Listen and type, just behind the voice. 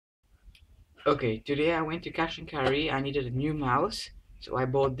Okay, today I went to Cash and Carry. I needed a new mouse, so I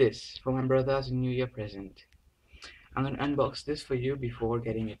bought this for my brother as a New Year present. I'm gonna unbox this for you before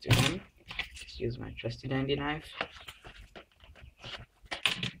getting it to him. Just use my trusty dandy knife.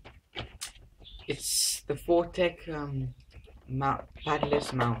 It's the Fortec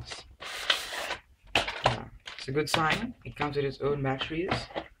padless mouse. It's a good sign. It comes with its own batteries.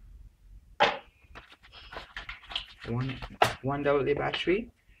 One AA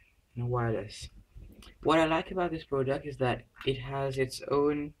battery and a wireless. What I like about this product is that it has its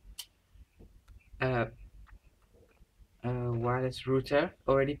own wireless router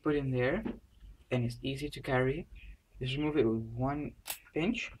already put in there, and it's easy to carry. Just remove it with one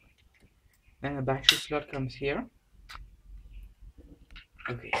pinch. Then the battery slot comes here.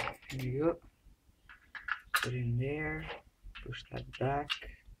 Okay, here you go. Put it in there. Push that back.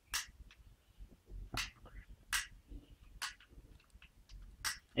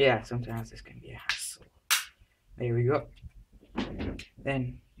 Yeah, sometimes this can be a hassle. There we go.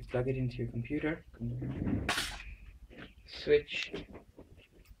 Then you plug it into your computer.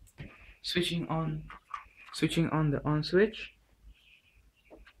 Switching on the on switch.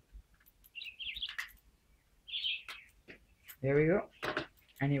 There we go.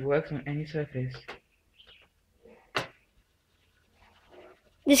 And it works on any surface.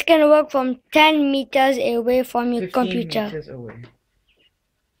 This can work from 10 meters away from your 15 computer. meters away.